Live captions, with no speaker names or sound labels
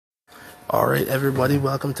Alright, everybody,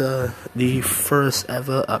 welcome to the first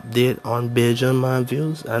ever update on Beijing Man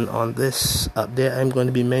Views. And on this update, I'm going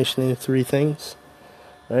to be mentioning three things.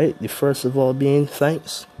 Right, the first of all being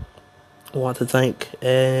thanks. I want to thank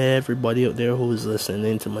everybody out there who is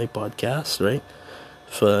listening to my podcast, right?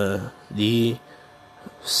 For the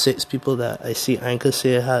 6 people that I see Anchor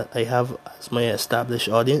say I have as my established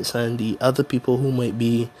audience, and the other people who might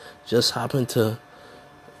be just happen to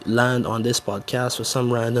land on this podcast for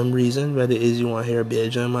some random reason, whether it is you want to hear a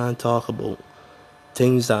Beijing man talk about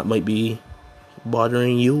things that might be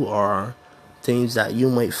bothering you or things that you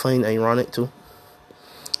might find ironic too.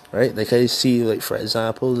 Right, like I see, like for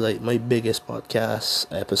example, like my biggest podcast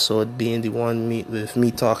episode being the one with me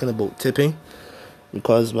talking about tipping,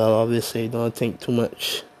 because well, obviously I don't think too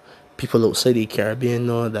much people outside the Caribbean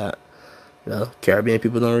know that Caribbean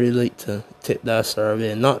people don't really like to tip that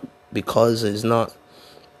survey, not because it's not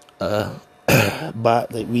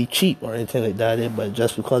but like we cheap or anything like that, but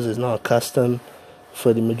just because it's not a custom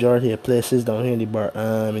for the majority of places down here in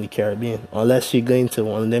the Caribbean, unless you're going to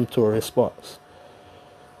one of them tourist spots.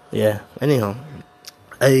 Yeah, anyhow,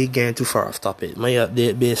 I getting too far off topic. My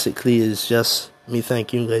update basically is just me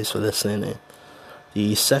thanking you guys for listening.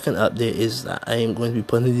 The second update is that I am going to be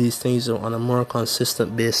putting these things on a more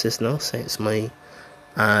consistent basis now, since my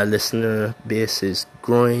listener base is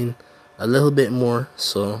growing a little bit more,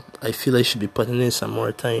 so I feel I should be putting in some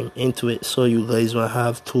more time into it, so you guys won't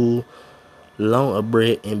have too long a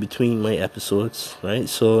break in between my episodes, right?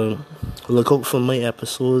 So look out for my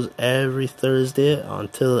episodes every Thursday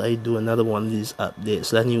until I do another one of these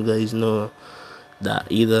updates, letting you guys know that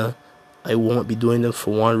either I won't be doing them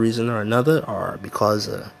for one reason or another, or because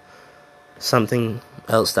of something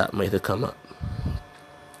else that might have come up.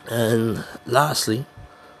 And lastly,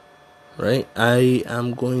 right, I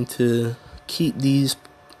am going to keep these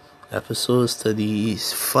episodes to the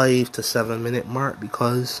 5 to 7 minute mark,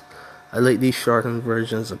 because I like these shortened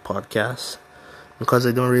versions of podcasts, because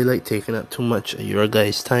I don't really like taking up too much of your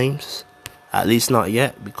guys' times, at least not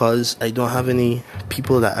yet, because I don't have any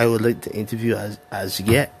people that I would like to interview as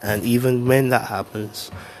yet. And even when that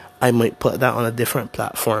happens, I might put that on a different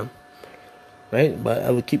platform, right? But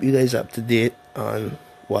I will keep you guys up to date on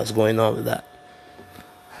what's going on with that.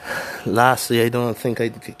 Lastly, I don't think I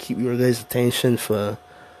could keep your guys' attention for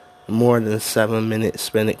more than 7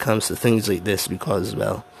 minutes when it comes to things like this, because,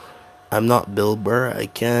 well, I'm not Bill Burr. I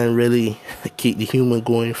can't really keep the humor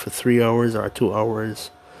going for 3 hours or 2 hours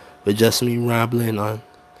with just me rambling on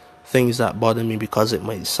things that bother me, because it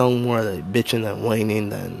might sound more like bitching and whining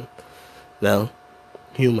than, well,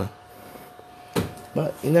 humor.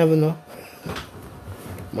 But you never know.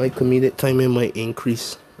 My comedic timing might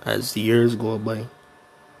increase as the years go by.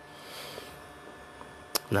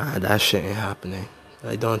 Nah, that shit ain't happening.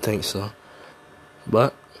 I don't think so.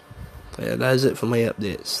 But yeah, that's it for my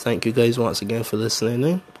updates. Thank you guys once again for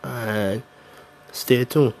listening, and stay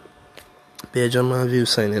tuned. Beijing Man View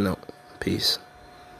signing out. Peace.